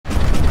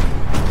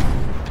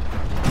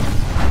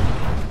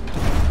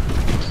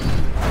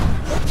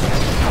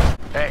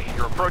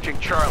approaching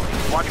Charlie.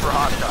 Watch for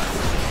hostiles.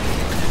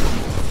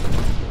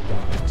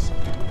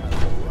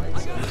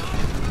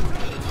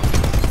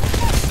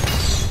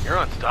 You're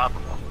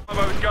unstoppable.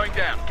 Bravo is going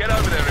down. Get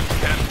over there if you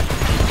can.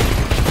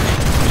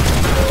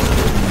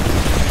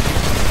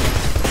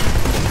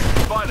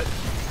 Pilot,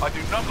 I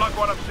do not like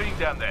what I'm seeing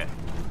down there.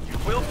 You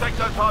will take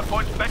those hard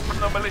points back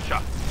from the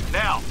militia.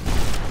 Now.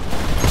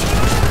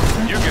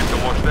 You get to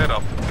wash that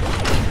up.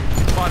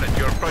 Pilot,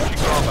 you're approaching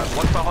Bravo.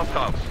 Watch for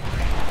hostiles.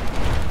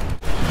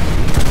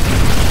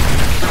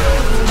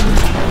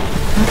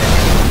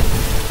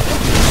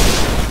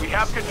 We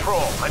have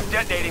control. I'm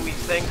detonating these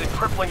things and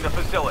crippling the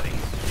facility.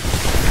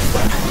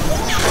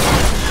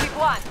 We've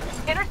won.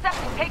 Intercept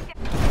and take down.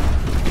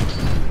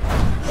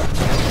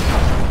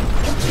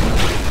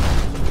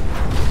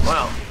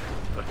 Well,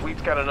 the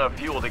fleet's got enough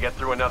fuel to get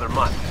through another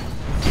month.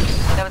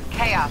 There was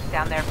chaos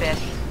down there,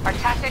 bitch. Our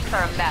tactics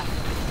are a mess.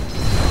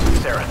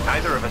 Sarah,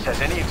 neither of us has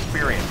any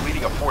experience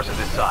leading a force of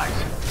this size.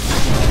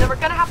 Then we're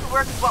gonna have to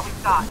work with what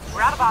we've got.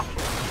 We're out of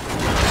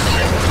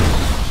options.